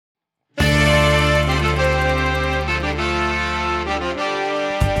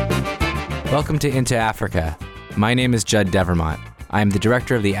Welcome to Into Africa. My name is Judd Devermont. I am the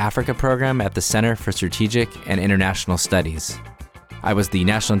director of the Africa program at the Center for Strategic and International Studies. I was the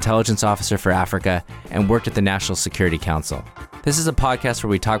National Intelligence Officer for Africa and worked at the National Security Council. This is a podcast where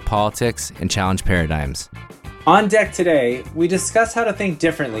we talk politics and challenge paradigms. On deck today, we discuss how to think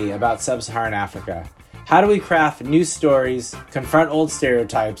differently about sub-Saharan Africa. How do we craft new stories, confront old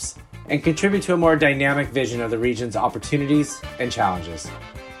stereotypes, and contribute to a more dynamic vision of the region's opportunities and challenges?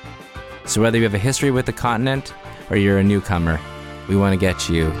 So whether you have a history with the continent or you're a newcomer, we want to get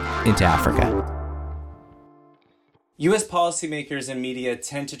you into Africa. U.S. policymakers and media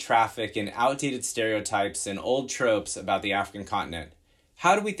tend to traffic in outdated stereotypes and old tropes about the African continent.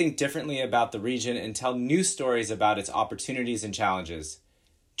 How do we think differently about the region and tell new stories about its opportunities and challenges?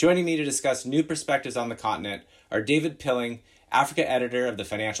 Joining me to discuss new perspectives on the continent are David Pilling, Africa editor of the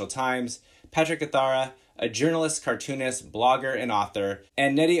Financial Times, Patrick Gathara, a journalist, cartoonist, blogger, and author,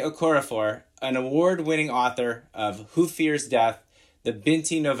 and Nnedi Okorafor, an award-winning author of Who Fears Death, the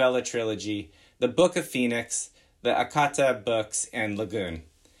Binti novella trilogy, The Book of Phoenix, the Akata books, and Lagoon.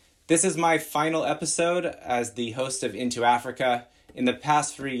 This is my final episode as the host of Into Africa. In the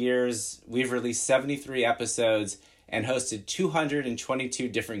past 3 years, we've released 73 episodes and hosted 222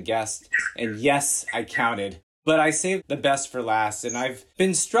 different guests. And yes, I counted. But I saved the best for last, and I've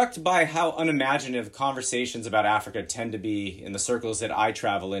been struck by how unimaginative conversations about Africa tend to be in the circles that I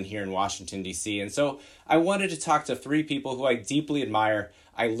travel in here in Washington, D.C. And so I wanted to talk to three people who I deeply admire,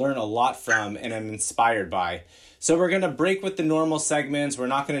 I learn a lot from, and I'm inspired by. So we're going to break with the normal segments. We're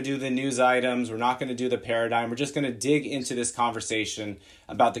not going to do the news items. We're not going to do the paradigm. We're just going to dig into this conversation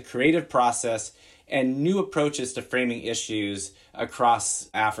about the creative process and new approaches to framing issues across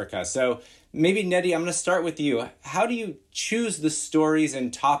Africa. So maybe, Nnedi, I'm going to start with you. How do you choose the stories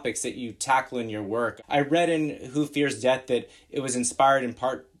and topics that you tackle in your work? I read in Who Fears Death that it was inspired in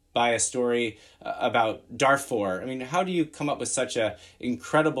part by a story about Darfur. I mean, how do you come up with such an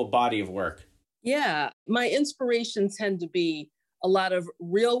incredible body of work? Yeah, my inspirations tend to be a lot of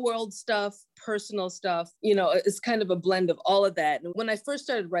real world stuff, personal stuff. You know, it's kind of a blend of all of that. And when I first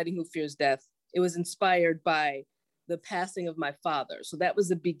started writing Who Fears Death, it was inspired by the passing of my father. So that was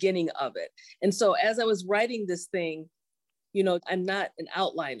the beginning of it. And so as I was writing this thing, you know, I'm not an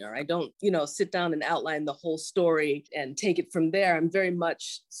outliner. I don't, sit down and outline the whole story and take it from there. I'm very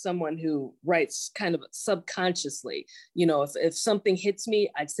much someone who writes kind of subconsciously. You know, if something hits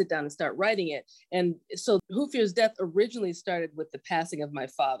me, I'd sit down and start writing it. And so Who Fears Death originally started with the passing of my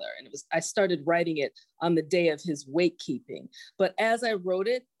father. And I started writing it on the day of his wake keeping. But as I wrote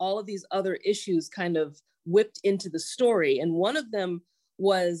it, all of these other issues kind of whipped into the story. And one of them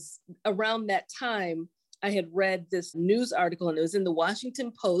was around that time, I had read this news article, and it was in the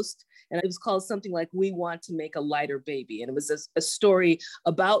Washington Post, and it was called something like "We Want to Make a Lighter Baby." And it was a story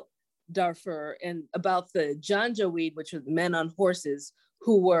about Darfur and about the Janjaweed, which are the men on horses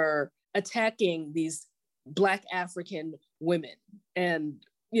who were attacking these Black African women and,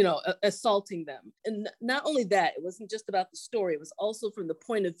 assaulting them. And not only that, it wasn't just about the story. It was also from the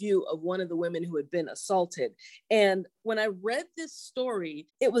point of view of one of the women who had been assaulted. And when I read this story,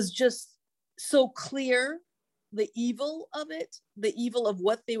 it was just so clear, the evil of it, the evil of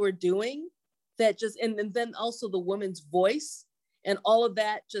what they were doing, that just, and then also the woman's voice and all of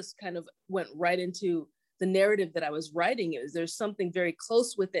that just kind of went right into the narrative that I was writing. There's something very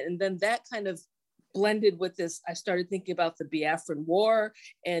close with it. And then that kind of blended with this, I started thinking about the Biafran War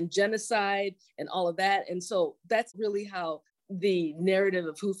and genocide and all of that. And so that's really how the narrative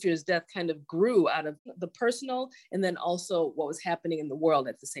of Who Fears Death kind of grew out of the personal and then also what was happening in the world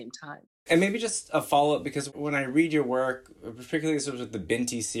at the same time. And maybe just a follow-up, because when I read your work, particularly sort of the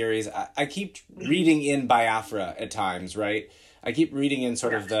Binti series, I keep reading in Biafra at times, right? I keep reading in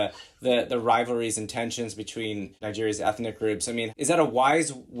sort of the rivalries and tensions between Nigeria's ethnic groups. I mean, is that a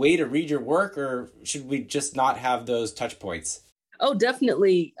wise way to read your work, or should we just not have those touch points? Oh,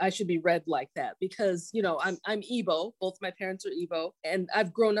 definitely. I should be read like that because, I'm Igbo. Both my parents are Igbo. And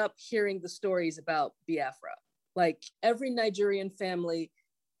I've grown up hearing the stories about Biafra. Like every Nigerian family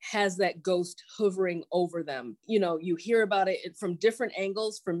has that ghost hovering over them. You hear about it from different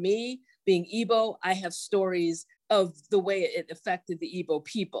angles. For me, being Igbo, I have stories of the way it affected the Igbo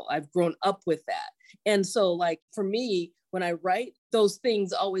people. I've grown up with that. And so like for me, when I write, those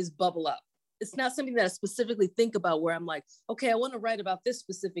things always bubble up. It's not something that I specifically think about where I'm like, okay, I want to write about this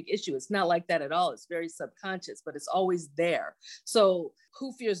specific issue. It's not like that at all. It's very subconscious, but it's always there. So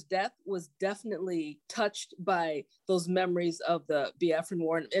Who Fears Death was definitely touched by those memories of the Biafran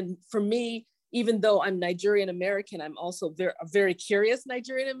War. And for me, even though I'm Nigerian American, I'm also a very curious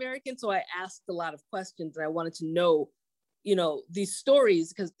Nigerian American. So I asked a lot of questions and I wanted to know these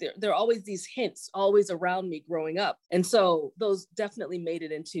stories, because there are always these hints always around me growing up. And so those definitely made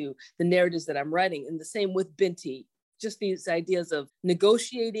it into the narratives that I'm writing. And the same with Binti, just these ideas of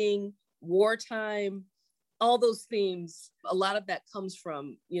negotiating, wartime, all those themes. A lot of that comes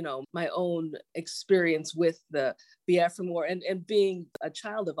from, my own experience with the Biafran War and being a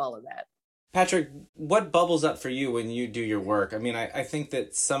child of all of that. Patrick, what bubbles up for you when you do your work? I mean, I think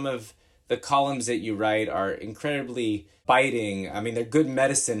that some of the columns that you write are incredibly biting. I mean, they're good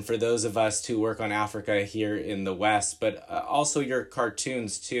medicine for those of us who work on Africa here in the West, but also your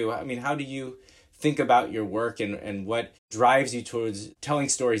cartoons too. I mean, how do you think about your work and what drives you towards telling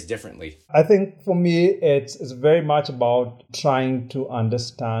stories differently? I think for me, it's very much about trying to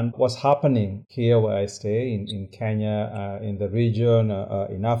understand what's happening here where I stay in Kenya, in the region,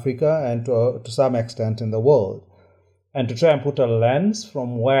 in Africa, and to some extent in the world. And to try and put a lens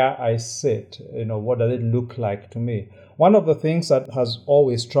from where I sit, what does it look like to me? One of the things that has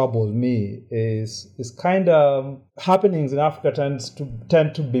always troubled me is kind of happenings in Africa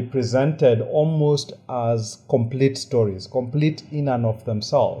tend to be presented almost as complete stories, complete in and of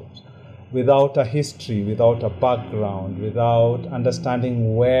themselves, without a history, without a background, without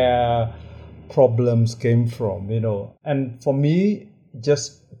understanding where problems came from, And for me,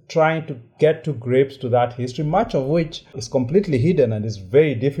 just trying to get to grips to that history, much of which is completely hidden and is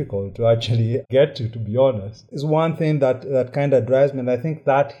very difficult to actually get to be honest, is one thing that kind of drives me. And I think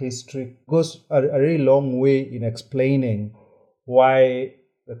that history goes a really long way in explaining why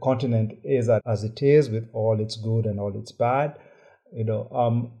the continent is as it is, with all its good and all its bad.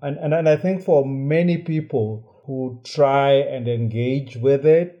 And I think for many people who try and engage with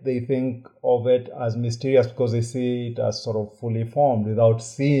it, they think of it as mysterious because they see it as sort of fully formed without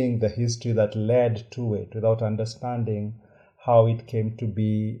seeing the history that led to it, without understanding how it came to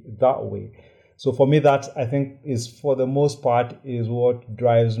be that way. So for me, that I think is, for the most part, is what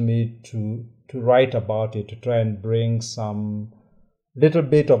drives me to write about it, to try and bring some little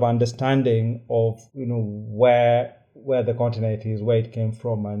bit of understanding of, where the continent is, where it came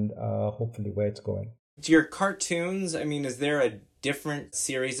from, and hopefully where it's going. To your cartoons, I mean, is there a different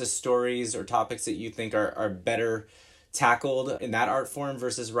series of stories or topics that you think are better tackled in that art form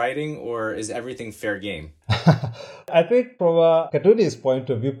versus writing, or is everything fair game? I think from a cartoonist point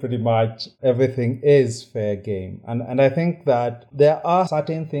of view, pretty much everything is fair game. And I think that there are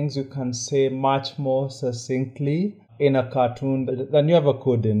certain things you can say much more succinctly in a cartoon than you ever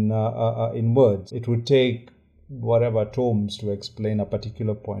could in words. It would take whatever tomes to explain a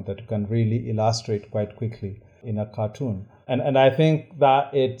particular point that you can really illustrate quite quickly in a cartoon. And I think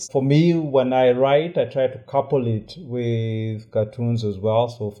that it's, for me, when I write, I try to couple it with cartoons as well.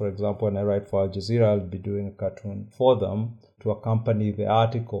 So, for example, when I write for Al Jazeera, I'll be doing a cartoon for them to accompany the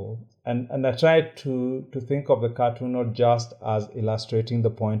article. And I try to think of the cartoon not just as illustrating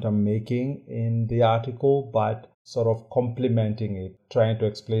the point I'm making in the article, but sort of complementing it, trying to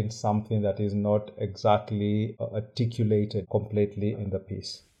explain something that is not exactly articulated completely in the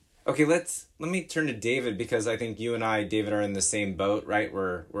piece. Okay, let me turn to David, because I think you and I, David, are in the same boat, right?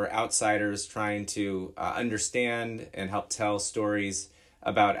 We're outsiders trying to understand and help tell stories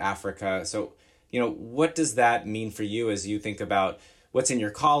about Africa. So, what does that mean for you as you think about what's in your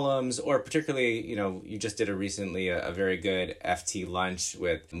columns, or particularly, you just did recently a very good FT lunch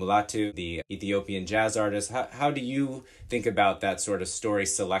with Mulatu, the Ethiopian jazz artist. How do you think about that sort of story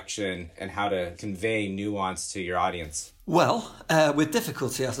selection and how to convey nuance to your audience? Well, with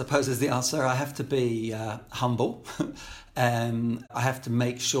difficulty, I suppose, is the answer. I have to be humble. I have to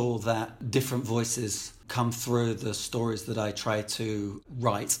make sure that different voices come through the stories that I try to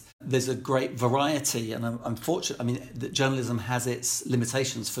write. There's a great variety, and I'm fortunate. I mean, that journalism has its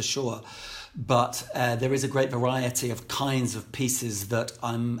limitations for sure, but there is a great variety of kinds of pieces that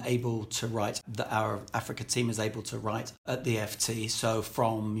I'm able to write, that our Africa team is able to write at the FT. So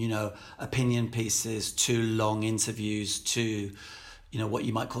from, opinion pieces to long interviews to, what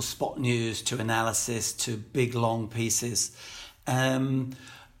you might call spot news, to analysis, to big long pieces.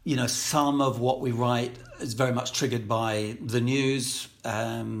 Some of what we write is very much triggered by the news.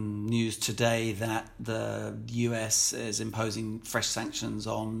 News today that the US is imposing fresh sanctions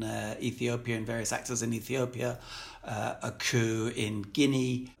on Ethiopia and various actors in Ethiopia, a coup in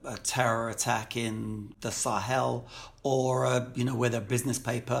Guinea, a terror attack in the Sahel, or, with a business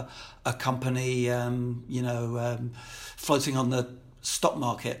paper, a company, floating on the stock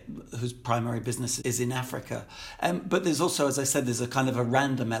market whose primary business is in Africa. But there's also, as I said, there's a kind of a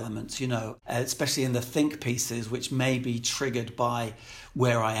random element, especially in the think pieces, which may be triggered by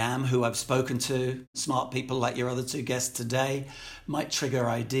where I am, who I've spoken to. Smart people like your other two guests today might trigger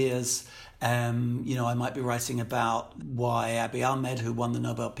ideas. I might be writing about why Abiy Ahmed, who won the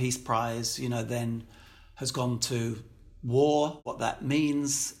Nobel Peace Prize, then has gone to war, what that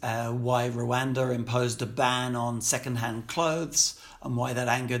means, why Rwanda imposed a ban on secondhand clothes and why that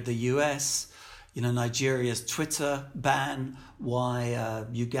angered the US, Nigeria's Twitter ban, why a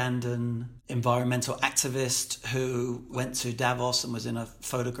Ugandan environmental activist who went to Davos and was in a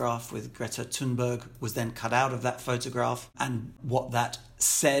photograph with Greta Thunberg was then cut out of that photograph, and what that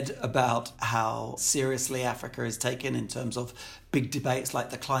said about how seriously Africa is taken in terms of big debates like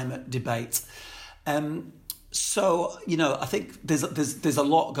the climate debate. So, I think there's a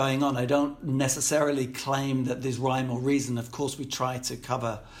lot going on. I don't necessarily claim that there's rhyme or reason. Of course, we try to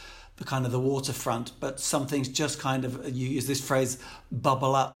cover the waterfront, but some things just kind of, you use this phrase,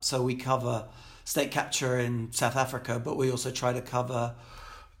 bubble up. So we cover state capture in South Africa, but we also try to cover,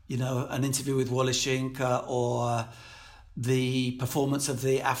 an interview with Wole Soyinka or the performance of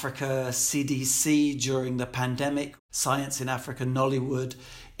the Africa CDC during the pandemic, science in Africa, Nollywood,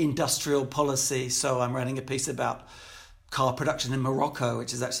 industrial policy. So I'm writing a piece about car production in Morocco,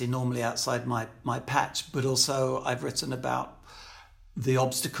 which is actually normally outside my patch, but also I've written about the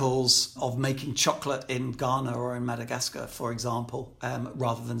obstacles of making chocolate in Ghana or in Madagascar, for example,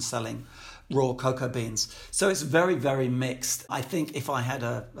 rather than selling raw cocoa beans. So it's very, very mixed. I think if I had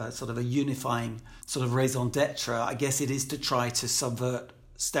a sort of a unifying sort of raison d'etre, I guess it is to try to subvert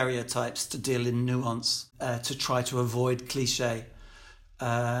stereotypes, to deal in nuance, to try to avoid cliche.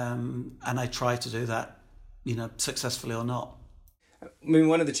 And I try to do that, successfully or not. I mean,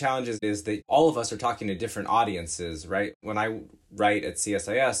 one of the challenges is that all of us are talking to different audiences, right? When I write at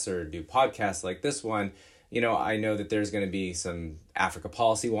CSIS or do podcasts like this one, I know that there's going to be some Africa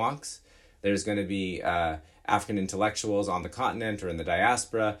policy wonks. There's going to be African intellectuals on the continent or in the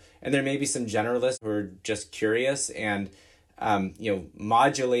diaspora. And there may be some generalists who are just curious and,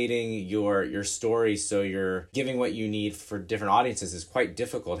 modulating your story so you're giving what you need for different audiences is quite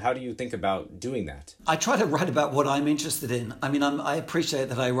difficult. How do you think about doing that? I try to write about what I'm interested in. I mean, I appreciate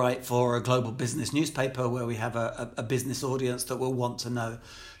that I write for a global business newspaper where we have a business audience that will want to know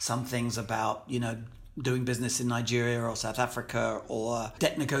some things about, doing business in Nigeria or South Africa, or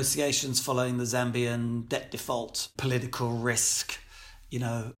debt negotiations following the Zambian debt default, political risk,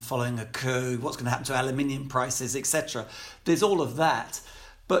 following a coup, what's going to happen to aluminium prices, etc. There's all of that.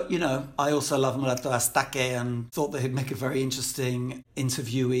 But, I also love Mulato Astake and thought that he'd make a very interesting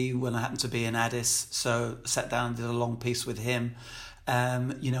interviewee when I happened to be in Addis. So sat down and did a long piece with him.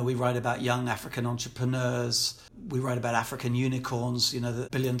 We write about young African entrepreneurs. We write about African unicorns, the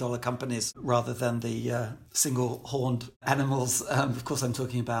billion-dollar companies rather than the single-horned animals, of course I'm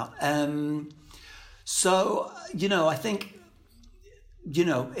talking about. I think,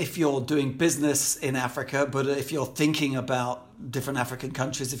 if you're doing business in Africa, but if you're thinking about different African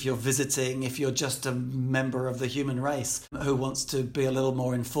countries, if you're visiting, if you're just a member of the human race who wants to be a little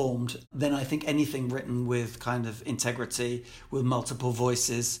more informed, then I think anything written with kind of integrity, with multiple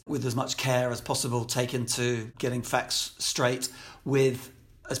voices, with as much care as possible taken to getting facts straight, with,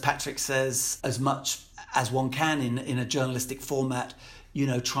 as Patrick says, as much as one can in a journalistic format,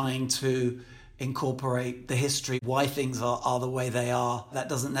 trying to incorporate the history, why things are the way they are. That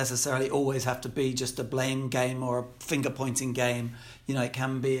doesn't necessarily always have to be just a blame game or a finger-pointing game. It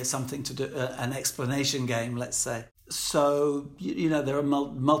can be something to do, an explanation game, let's say. So, there are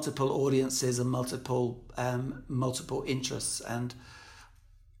multiple audiences and multiple interests, and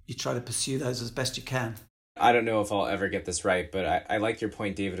you try to pursue those as best you can. I don't know if I'll ever get this right, but I like your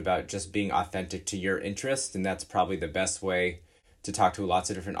point, David, about just being authentic to your interest, and that's probably the best way to talk to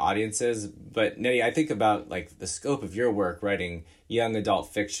lots of different audiences. But Nnedi, I think about the scope of your work, writing young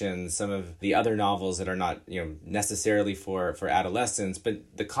adult fiction, some of the other novels that are not necessarily for adolescents,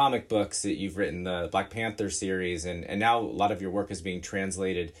 but the comic books that you've written, the Black Panther series, and now a lot of your work is being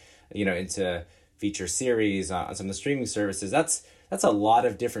translated into feature series on some of the streaming services. That's a lot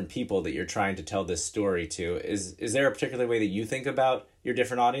of different people that you're trying to tell this story to. Is there a particular way that you think about your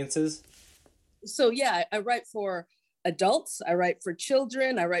different audiences? So yeah, I write for adults, I write for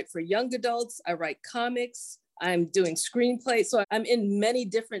children, I write for young adults, I write comics, I'm doing screenplays. So I'm in many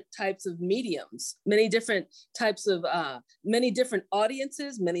different types of mediums, many different types of, many different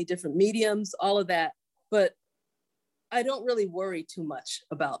audiences, many different mediums, all of that. But I don't really worry too much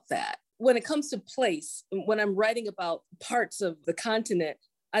about that. When it comes to place, when I'm writing about parts of the continent,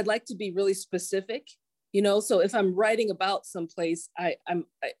 I'd like to be really specific So if I'm writing about someplace, I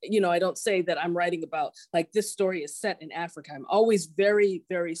don't say that I'm writing about like this story is set in Africa. I'm always very,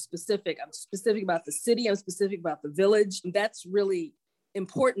 very specific. I'm specific about the city. I'm specific about the village. That's really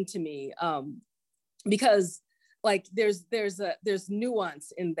important to me, because like there's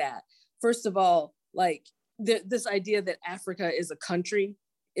nuance in that. First of all, like this idea that Africa is a country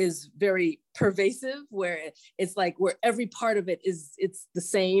is very pervasive, where it's like where every part of it's the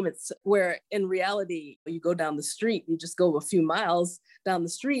same. It's where in reality, you go down the street, you just go a few miles down the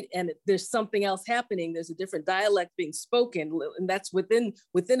street and there's something else happening. There's a different dialect being spoken, and that's within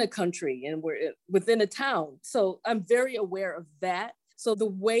a country, and we're within a town. So I'm very aware of that. So the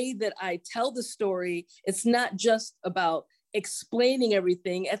way that I tell the story, it's not just about explaining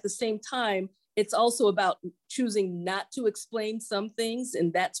everything. At the same time, it's also about choosing not to explain some things,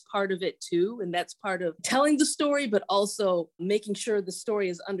 and that's part of it too. And that's part of telling the story, but also making sure the story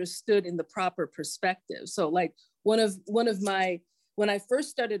is understood in the proper perspective. So like one of my, when I first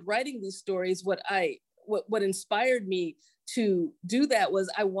started writing these stories, what inspired me to do that was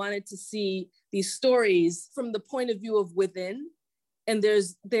I wanted to see these stories from the point of view of within. And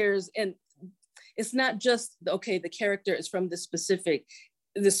and it's not just, okay, the character is from this specific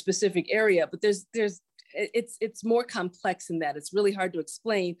area, but it's more complex than that. It's really hard to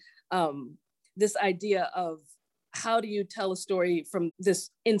explain this idea of how do you tell a story from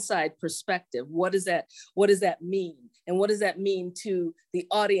this inside perspective? What does that mean? And what does that mean to the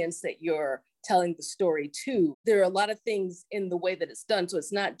audience that you're telling the story to? There are a lot of things in the way that it's done. So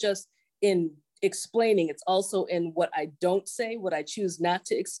it's not just in explaining, it's also in what I don't say, what I choose not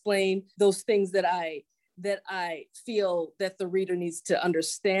to explain, those things that I feel that the reader needs to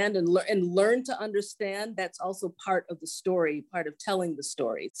understand and learn to understand. That's also part of the story, part of telling the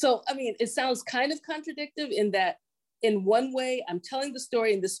story. So, I mean, it sounds kind of contradictory in that in one way, I'm telling the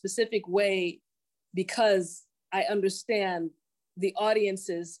story in this specific way because I understand the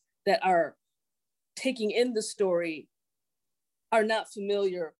audiences that are taking in the story are not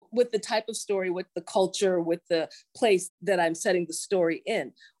familiar with the type of story, with the culture, with the place that I'm setting the story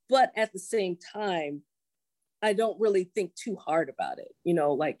in. But at the same time, I don't really think too hard about it.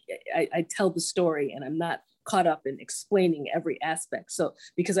 Like I tell the story and I'm not caught up in explaining every aspect. So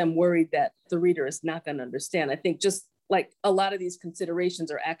because I'm worried that the reader is not going to understand, I think just like a lot of these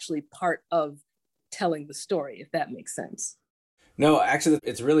considerations are actually part of telling the story, if that makes sense. No, actually,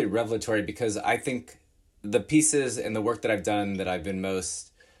 it's really revelatory because I think the pieces and the work that I've done that I've been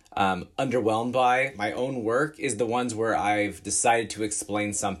most underwhelmed by my own work is the ones where I've decided to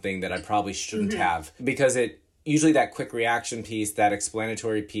explain something that I probably shouldn't have, because usually that quick reaction piece, that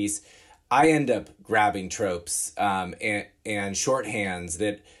explanatory piece, I end up grabbing tropes and shorthands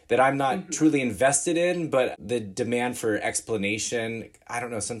that I'm not truly invested in, but the demand for explanation, I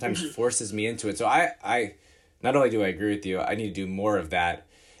don't know, sometimes forces me into it. So I not only do I agree with you, I need to do more of that.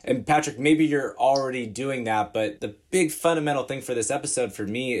 And Patrick, maybe you're already doing that, but the big fundamental thing for this episode for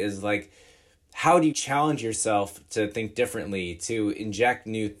me is like, how do you challenge yourself to think differently, to inject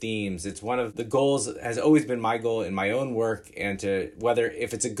new themes? It's one of the goals, has always been my goal in my own work, and to whether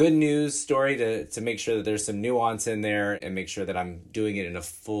if it's a good news story to make sure that there's some nuance in there and make sure that I'm doing it in a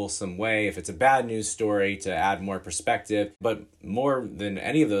fulsome way. If it's a bad news story, to add more perspective. But more than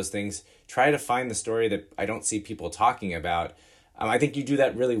any of those things, try to find the story that I don't see people talking about. I think you do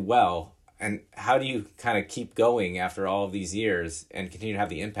that really well. And how do you kind of keep going after all of these years and continue to have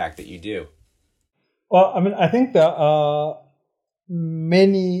the impact that you do? Well, I mean, I think there are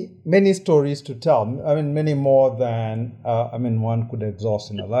many stories to tell. I mean, many more than, one could exhaust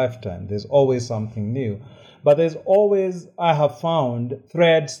in a lifetime. There's always something new. But there's always, I have found,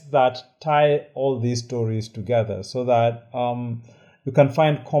 threads that tie all these stories together so that you can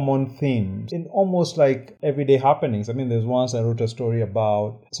find common themes in almost like everyday happenings. I mean, there's once I wrote a story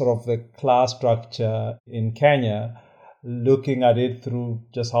about sort of the class structure in Kenya, looking at it through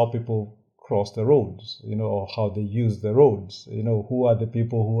just how people cross the roads, or how they use the roads, who are the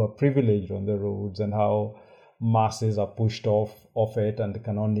people who are privileged on the roads and how masses are pushed off it and they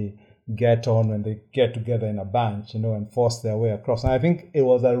can only get on when they get together in a bunch, and force their way across. And I think it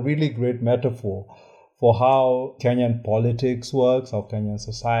was a really great metaphor for how Kenyan politics works, how Kenyan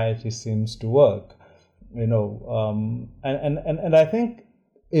society seems to work, and I think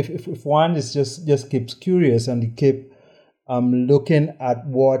if one is just keeps curious and keep looking at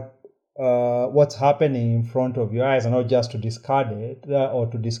what's happening in front of your eyes and not just to discard it or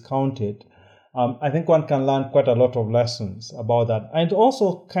to discount it, I think one can learn quite a lot of lessons about that, and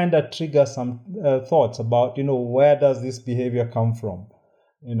also kind of trigger some thoughts about where does this behavior come from.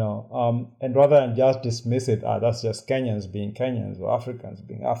 And rather than just dismiss it, that's just Kenyans being Kenyans or Africans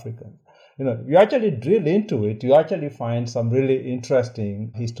being Africans. If you actually drill into it, you actually find some really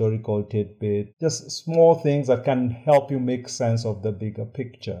interesting historical tidbits, just small things that can help you make sense of the bigger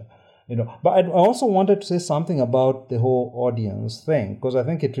picture. But I also wanted to say something about the whole audience thing, because I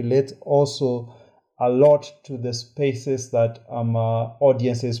think it relates also a lot to the spaces that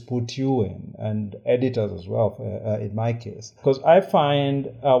audiences put you in, and editors as well, in my case. Because I find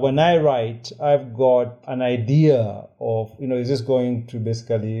when I write, I've got an idea of, is this going to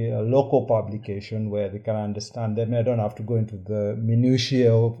basically a local publication where they can understand them? I don't have to go into the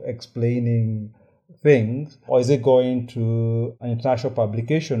minutiae of explaining things, or is it going to an international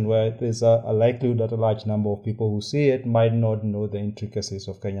publication where there's a likelihood that a large number of people who see it might not know the intricacies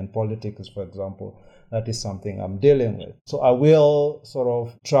of Kenyan politics, for example? That is something I'm dealing with. So I will sort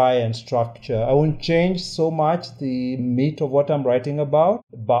of try and structure. I won't change so much the meat of what I'm writing about,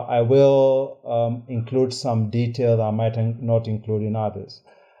 but I will include some detail that I might not include in others.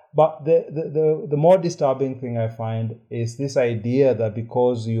 But the more disturbing thing I find is this idea that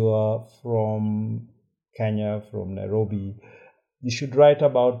because you are from Kenya, from Nairobi, you should write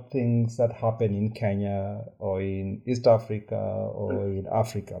about things that happen in Kenya or in East Africa or in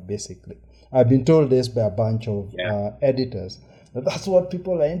Africa, basically. I've been told this by a bunch of editors, that that's what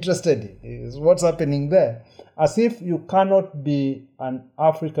people are interested in, is what's happening there. As if you cannot be an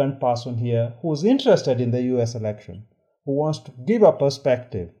African person here who's interested in the US election, who wants to give a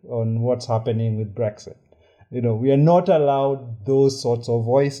perspective on what's happening with Brexit. We are not allowed those sorts of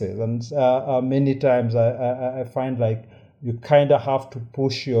voices. And many times I find like you kind of have to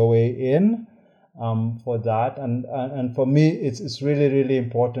push your way in for that. And for me, it's really, really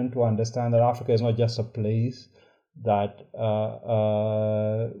important to understand that Africa is not just a place that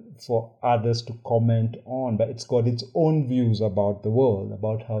for others to comment on, but it's got its own views about the world,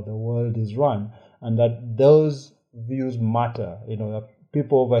 about how the world is run, and that those views matter. That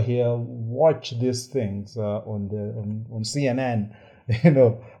people over here watch these things on CNN,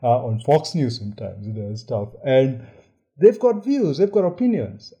 on Fox News sometimes, and stuff, and they've got views, they've got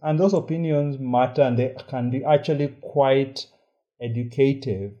opinions, and those opinions matter, and they can be actually quite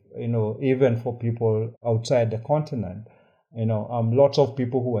educative, even for people outside the continent. Lots of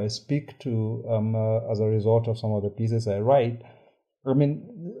people who I speak to as a result of some of the pieces I write,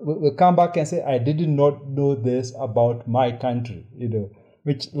 we'll come back and say, I did not know this about my country,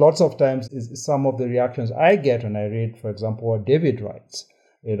 which lots of times is some of the reactions I get when I read, for example, what David writes.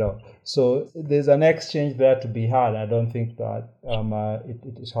 So there's an exchange there to be had. I don't think that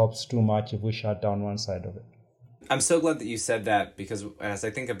it helps too much if we shut down one side of it. I'm so glad that you said that, because as I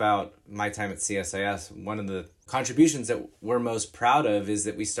think about my time at CSIS, one of the contributions that we're most proud of is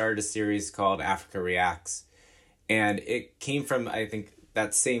that we started a series called Africa Reacts. And it came from, I think,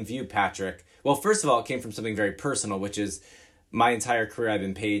 that same view, Patrick. Well, first of all, it came from something very personal, which is my entire career I've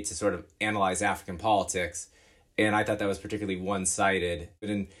been paid to sort of analyze African politics. And I thought that was particularly one-sided.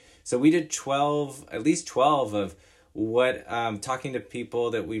 And so we did at least 12 of what, talking to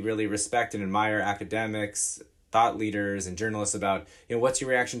people that we really respect and admire, academics, thought leaders, and journalists about, what's your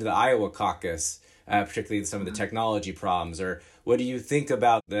reaction to the Iowa caucus, particularly some of the technology problems, or what do you think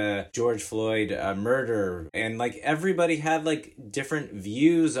about the George Floyd murder? And like everybody had like different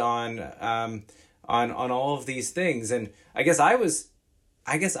views on all of these things. And I guess I was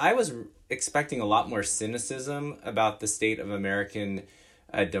expecting a lot more cynicism about the state of American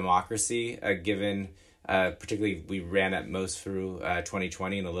democracy, given particularly we ran at most through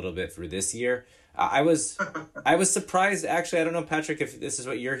 2020 and a little bit through this year. I was surprised, actually. I don't know, Patrick, if this is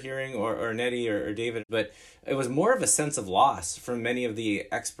what you're hearing, or Nnedi or David, but it was more of a sense of loss from many of the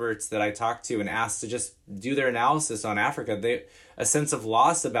experts that I talked to and asked to just do their analysis on Africa. A sense of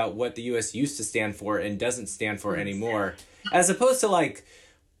loss about what the U.S. used to stand for and doesn't stand for anymore, as opposed to like,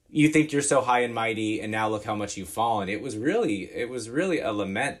 you think you're so high and mighty and now look how much you've fallen. It was really a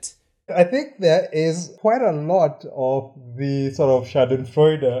lament. I think there is quite a lot of the sort of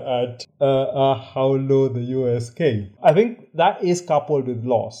schadenfreude at how low the US came. I think that is coupled with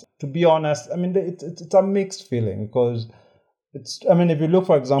loss. To be honest, it's a mixed feeling, because if you look,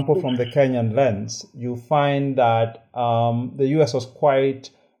 for example, from the Kenyan lens, you find that the US was quite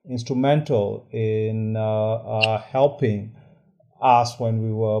instrumental in helping us when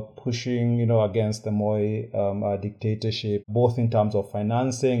we were pushing, against the Moi dictatorship, both in terms of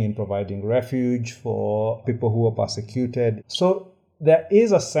financing, in providing refuge for people who were persecuted. So there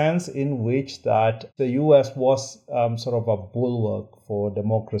is a sense in which that the US was sort of a bulwark for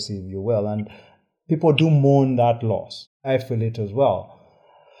democracy, if you will, and people do mourn that loss. I feel it as well.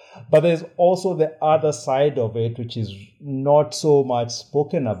 But there's also the other side of it, which is not so much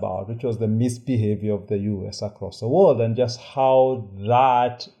spoken about, which was the misbehavior of the US across the world, and just how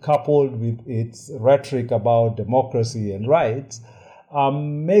that, coupled with its rhetoric about democracy and rights,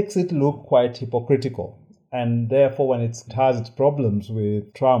 makes it look quite hypocritical. And therefore, when it has its problems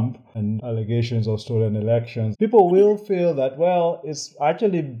with Trump and allegations of stolen elections, people will feel that, well, it's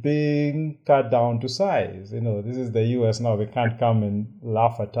actually being cut down to size. This is the US now. They can't come and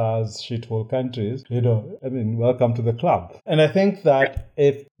laugh at us, shithole countries. Welcome to the club. And I think that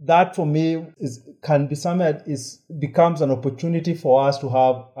if that, for me, can be something that becomes an opportunity for us to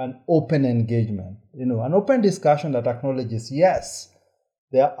have an open engagement, an open discussion that acknowledges, yes,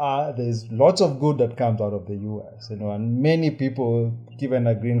 there's lots of good that comes out of the US, and many people given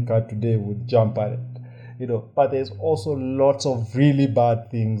a green card today would jump at it, but there's also lots of really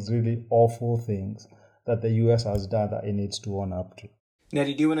bad things, really awful things that the US has done that it needs to own up to.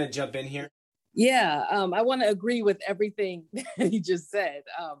 Nnedi, do you want to jump in here? Yeah, I want to agree with everything that he just said.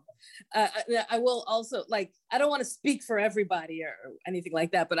 I will also, I don't want to speak for everybody or anything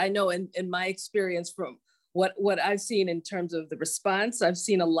like that, but I know in my experience from what I've seen in terms of the response, I've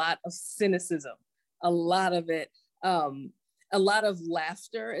seen a lot of cynicism, a lot of it, a lot of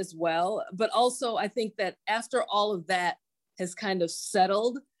laughter as well. But also, I think that after all of that has kind of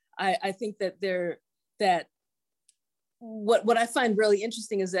settled, I think that what I find really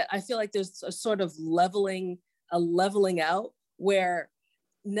interesting is that I feel like there's a sort of leveling out, where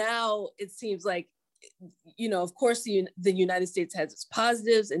now it seems like, of course, the United States has its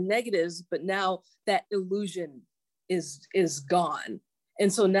positives and negatives, but now that illusion is gone.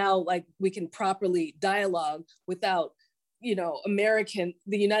 And so now, we can properly dialogue without, the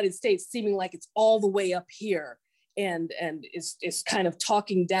United States seeming like it's all the way up here and is kind of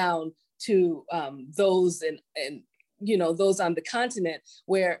talking down to those and those on the continent,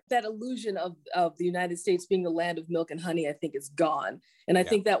 where that illusion of the United States being the land of milk and honey, I think, is gone. And I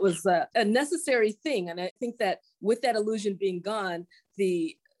think that was a necessary thing. And I think that with that illusion being gone,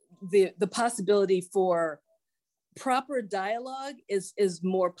 the possibility for proper dialogue is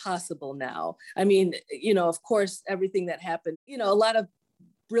more possible now. I mean, of course, everything that happened, a lot of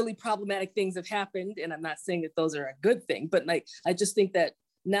really problematic things have happened. And I'm not saying that those are a good thing, but I just think that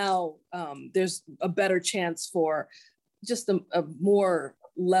now there's a better chance for just a more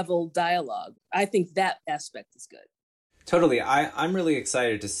level dialogue. I think that aspect is good. Totally. I'm really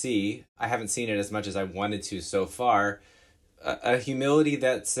excited to see, I haven't seen it as much as I wanted to so far, a humility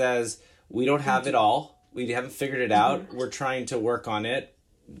that says, we don't have it all. We haven't figured it out. We're trying to work on it.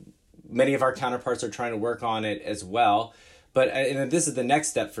 Many of our counterparts are trying to work on it as well. But and this is the next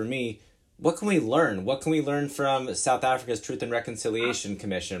step for me. What can we learn? What can we learn from South Africa's Truth and Reconciliation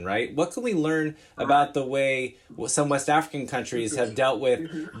Commission, right? What can we learn about the way some West African countries have dealt with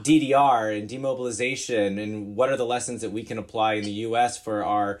DDR and demobilization, and what are the lessons that we can apply in the U.S. for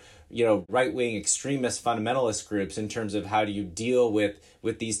our, right-wing extremist fundamentalist groups in terms of how do you deal with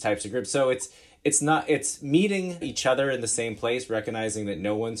these types of groups? So it's meeting each other in the same place, recognizing that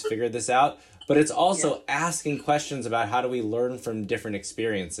no one's figured this out, but it's also asking questions about how do we learn from different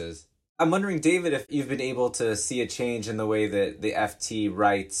experiences. I'm wondering, David, if you've been able to see a change in the way that the FT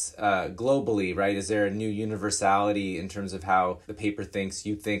writes globally, right? Is there a new universality in terms of how the paper thinks,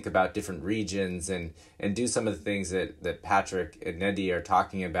 you think about different regions and do some of the things that Patrick and Nnedi are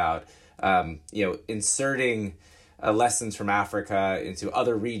talking about, inserting lessons from Africa into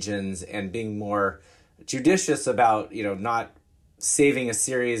other regions and being more judicious about, not saving a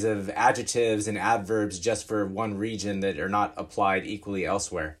series of adjectives and adverbs just for one region that are not applied equally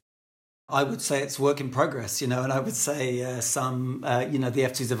elsewhere? I would say it's work in progress, and I would say the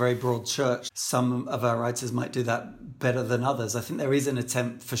FT is a very broad church. Some of our writers might do that better than others. I think there is an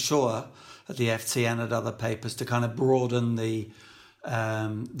attempt for sure at the FT and at other papers to kind of broaden the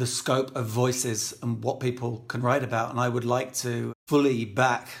scope of voices and what people can write about. And I would like to fully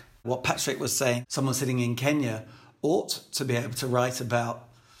back what Patrick was saying. Someone sitting in Kenya ought to be able to write about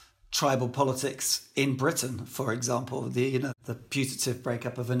tribal politics in Britain, for example, the putative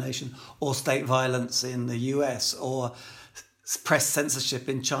breakup of a nation, or state violence in the US, or press censorship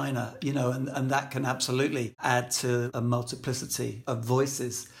in China, and that can absolutely add to a multiplicity of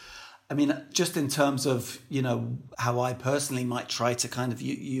voices. I mean, just in terms of, how I personally might try to kind of,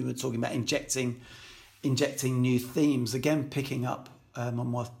 you were talking about injecting new themes, again, picking up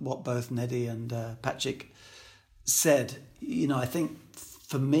on what both Nnedi and Patrick said. I think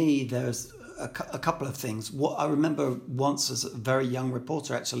for me, there's a couple of things. What I remember once as a very young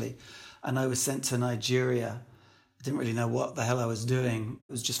reporter, actually, and I was sent to Nigeria. I didn't really know what the hell I was doing.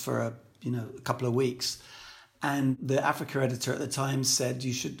 It was just for a couple of weeks. And the Africa editor at the time said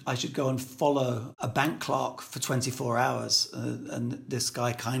I should go and follow a bank clerk for 24 hours. And this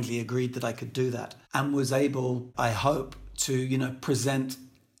guy kindly agreed that I could do that and was able, I hope, to, present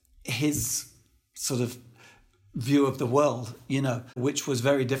his sort of view of the world, which was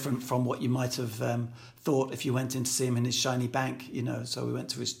very different from what you might have thought if you went in to see him in his shiny bank, So we went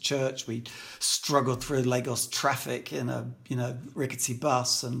to his church, we struggled through Lagos traffic in a, rickety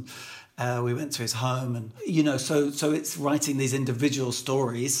bus, and we went to his home, and, so it's writing these individual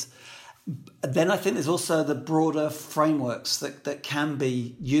stories. Then I think there's also the broader frameworks that can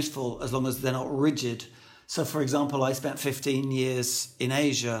be useful as long as they're not rigid. So, for example, I spent 15 years in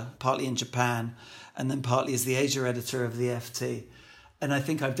Asia, partly in Japan, and then partly as the Asia editor of the FT. And I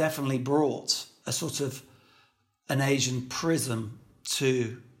think I've definitely brought a sort of an Asian prism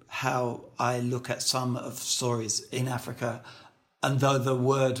to how I look at some of stories in Africa. And though the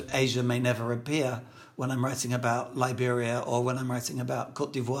word Asia may never appear when I'm writing about Liberia or when I'm writing about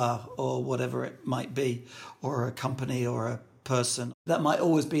Côte d'Ivoire or whatever it might be, or a company or a person, that might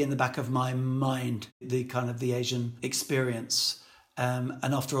always be in the back of my mind, the kind of the Asian experience. And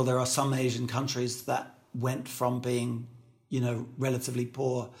after all, there are some Asian countries that went from being, relatively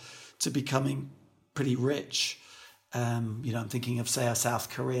poor to becoming pretty rich. I'm thinking of, say, South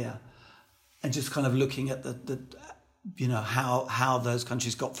Korea, and just kind of looking at the how those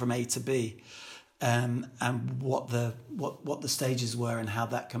countries got from A to B, and what the stages were and how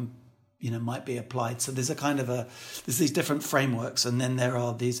that can, might be applied. So there's there's these different frameworks, and then there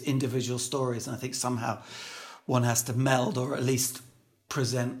are these individual stories. And I think somehow one has to meld, or at least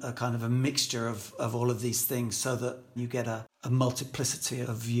present a kind of a mixture of all of these things so that you get a multiplicity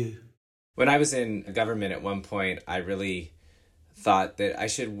of view. When I was in government at one point, I really thought that I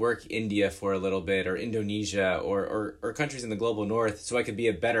should work India for a little bit, or Indonesia, or countries in the global north, so I could be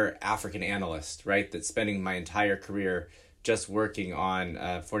a better African analyst, right? That spending my entire career just working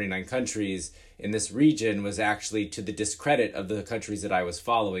on 49 countries in this region was actually to the discredit of the countries that I was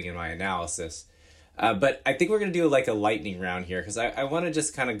following in my analysis. But I think we're going to do like a lightning round here, because I want to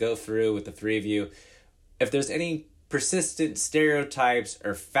just kind of go through with the three of you. If there's any persistent stereotypes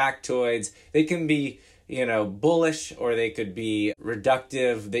or factoids, they can be, bullish, or they could be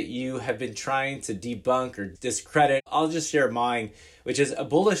reductive, that you have been trying to debunk or discredit. I'll just share mine, which is a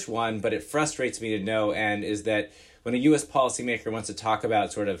bullish one, but it frustrates me to no end, is that when a U.S. policymaker wants to talk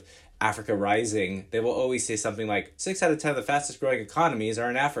about sort of Africa rising, they will always say something like 6 out of 10 of the fastest growing economies are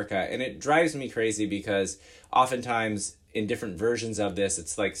in Africa. And it drives me crazy, because oftentimes in different versions of this,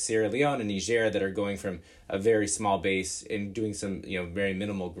 it's like Sierra Leone and Niger that are going from a very small base and doing some, very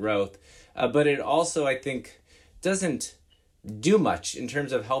minimal growth. But it also, I think, doesn't do much in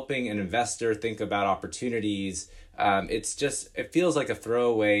terms of helping an investor think about opportunities. It feels like a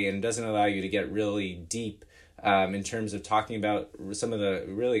throwaway, and doesn't allow you to get really deep in terms of talking about some of the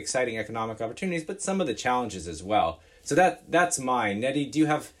really exciting economic opportunities, but some of the challenges as well. So that's mine. Nnedi, do you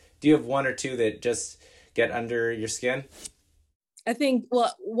have one or two that just get under your skin? I think,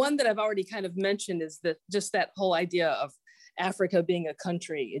 one that I've already kind of mentioned is that whole idea of Africa being a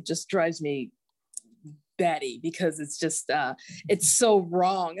country. It just drives me batty, because it's just, it's so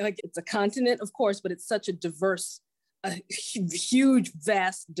wrong. Like, it's a continent, of course, but it's such a huge,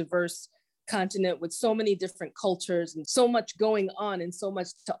 vast, diverse continent with so many different cultures and so much going on and so much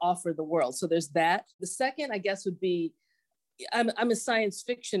to offer the world. So there's that. The second, I guess, would be, I'm a science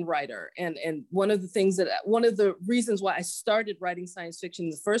fiction writer. And one of the reasons why I started writing science fiction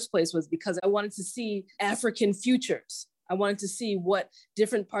in the first place was because I wanted to see African futures. I wanted to see what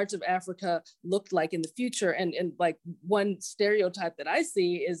different parts of Africa looked like in the future. And like, one stereotype that I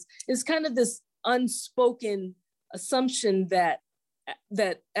see is kind of this unspoken assumption that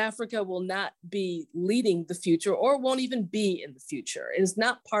Africa will not be leading the future, or won't even be in the future. It is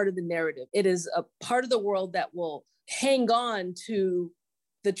not part of the narrative. It is a part of the world that will hang on to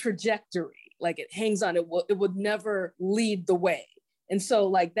the trajectory. Like, it hangs on, it would never lead the way. And so,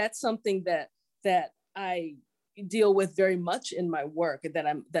 like, that's something that I deal with very much in my work, that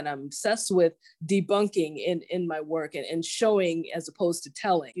I'm obsessed with debunking in my work, and showing as opposed to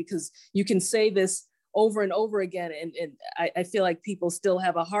telling, because you can say this over and over again. And I feel like people still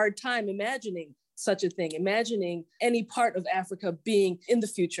have a hard time imagining such a thing, imagining any part of Africa being in the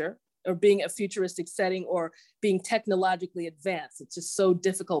future, or being a futuristic setting, or being technologically advanced. It's just so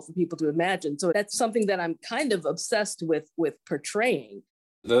difficult for people to imagine. So that's something that I'm kind of obsessed with portraying.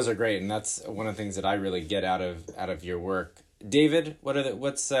 Those are great, and that's one of the things that I really get out of your work. David,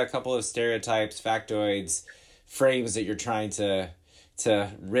 what's a couple of stereotypes, factoids, frames that you're trying to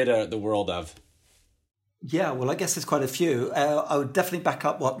rid the world of? Yeah, well, I guess there's quite a few. I would definitely back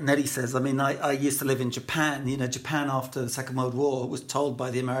up what Nnedi says. I mean, I used to live in Japan. Japan after the Second World War was told by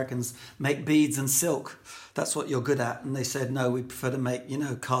the Americans, make beads and silk. That's what you're good at. And they said, no, we prefer to make,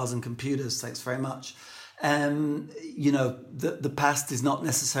 cars and computers. Thanks very much. The past is not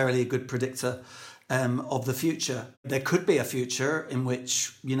necessarily a good predictor of the future. There could be a future in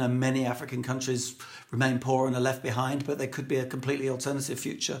which, many African countries remain poor and are left behind, but there could be a completely alternative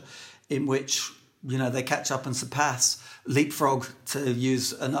future in which they catch up and surpass, leapfrog, to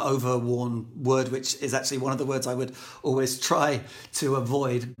use an overworn word, which is actually one of the words I would always try to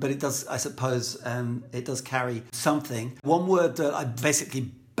avoid. But it does, I suppose, it does carry something. One word that I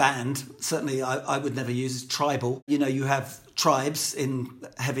basically banned, certainly I would never use, is tribal. You have tribes, in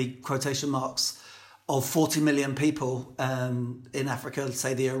heavy quotation marks, of 40 million people in Africa, let's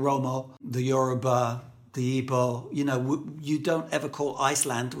say the Oromo, the Yoruba, the Igbo. You don't ever call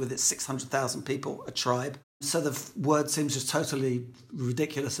Iceland, with its 600,000 people, a tribe. So the word seems just totally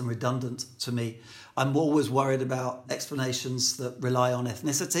ridiculous and redundant to me. I'm always worried about explanations that rely on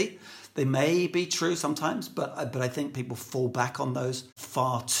ethnicity. They may be true sometimes, but I think people fall back on those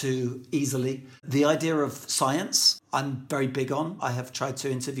far too easily. The idea of science, I'm very big on. I have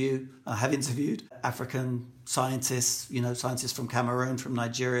interviewed African scientists, scientists from Cameroon, from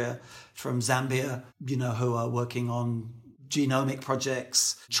Nigeria, from Zambia, who are working on genomic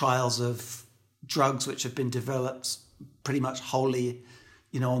projects, trials of drugs which have been developed pretty much wholly,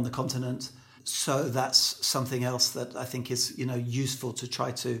 on the continent. So that's something else that I think is, useful to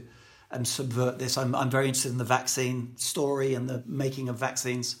try to subvert this. I'm very interested in the vaccine story and the making of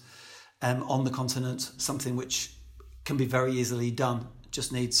vaccines on the continent, something which can be very easily done. It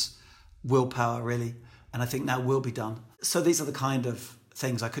just needs willpower, really, and I think now will be done. So these are the kind of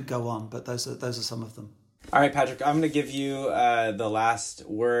things. I could go on, but those are some of them. All right, Patrick, I'm going to give you the last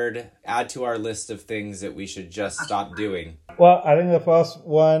word. Add to our list of things that we should just stop doing. Well, I think the first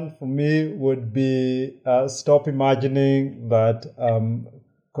one for me would be stop imagining that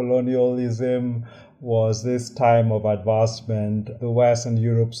colonialism was this time of advancement, the West and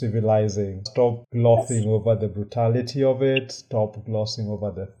Europe civilizing. Stop glossing over the brutality of it. Stop glossing over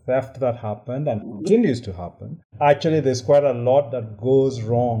the theft that happened and continues to happen. Actually, there's quite a lot that goes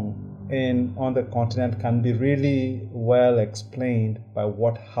wrong on the continent, can be really well explained by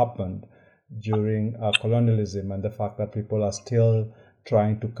what happened during colonialism and the fact that people are still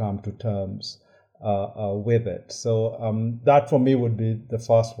trying to come to terms with it. So that for me would be the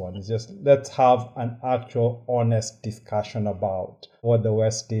first one. It's just, let's have an actual honest discussion about what the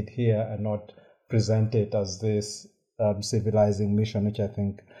West did here and not present it as this civilizing mission, which I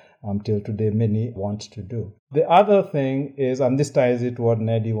think till today many want to do. The other thing is, and this ties it to what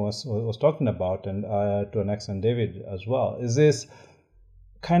Nnedi was talking about, and to an extent David as well, is this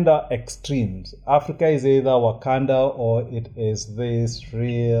kind of extremes. Africa is either Wakanda or it is this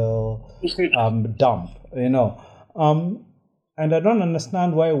real dump, and I don't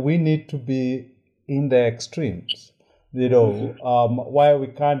understand why we need to be in the extremes, why we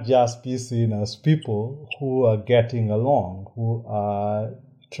can't just be seen as people who are getting along, who are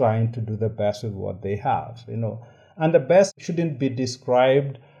trying to do the best with what they have, and the best shouldn't be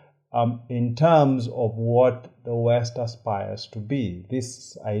described in terms of what the West aspires to be.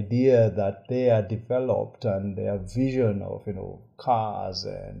 This idea that they are developed and their vision of, cars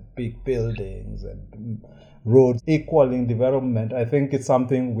and big buildings and roads equaling development, I think it's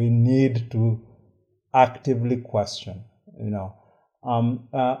something we need to actively question,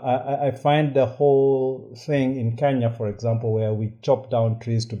 I find the whole thing in Kenya, for example, where we chop down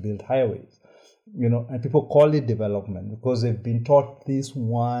trees to build highways, and people call it development because they've been taught this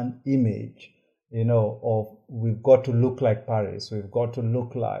one image, of we've got to look like Paris, we've got to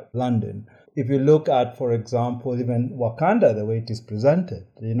look like London. If you look at, for example, even Wakanda, the way it is presented,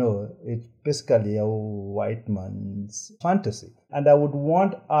 it's basically a white man's fantasy. And I would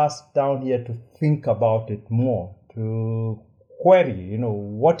want us down here to think about it more, to query,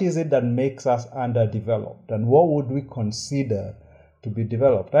 what is it that makes us underdeveloped and what would we consider to be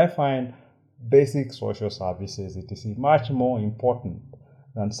developed? I find basic social services, etc., much more important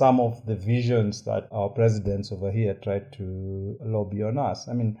than some of the visions that our presidents over here tried to lobby on us.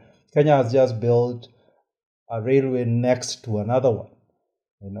 I mean, Kenya has just built a railway next to another one,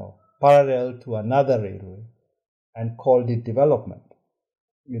 parallel to another railway, and called it development.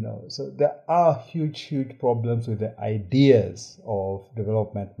 So there are huge problems with the ideas of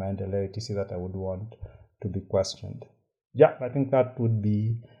development, Mandela, etc., that I would want to be questioned. Yeah, I think that would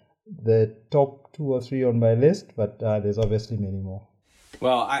be the top 2 or 3 on my list, but there's obviously many more.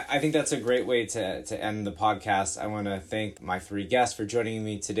 Well, I think that's a great way to end the podcast. I want to thank my three guests for joining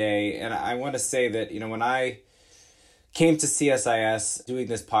me today. And I want to say that, when I came to CSIS, doing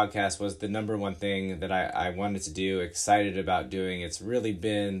this podcast was the number one thing that I wanted to do, excited about doing. It's really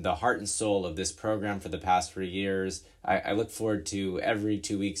been the heart and soul of this program for the past 3 years. I look forward to every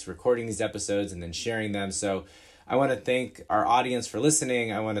 2 weeks recording these episodes and then sharing them. So I want to thank our audience for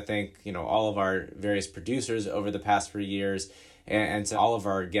listening. I want to thank, all of our various producers over the past 3 years. And to all of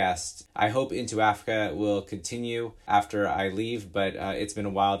our guests. I hope Into Africa will continue after I leave, but it's been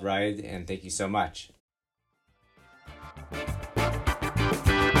a wild ride, and thank you so much.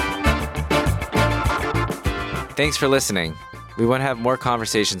 Thanks for listening. We want to have more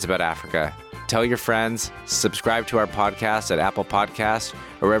conversations about Africa. Tell your friends, subscribe to our podcast at Apple Podcasts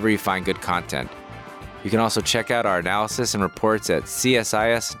or wherever you find good content. You can also check out our analysis and reports at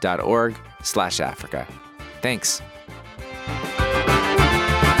csis.org/Africa. Thanks.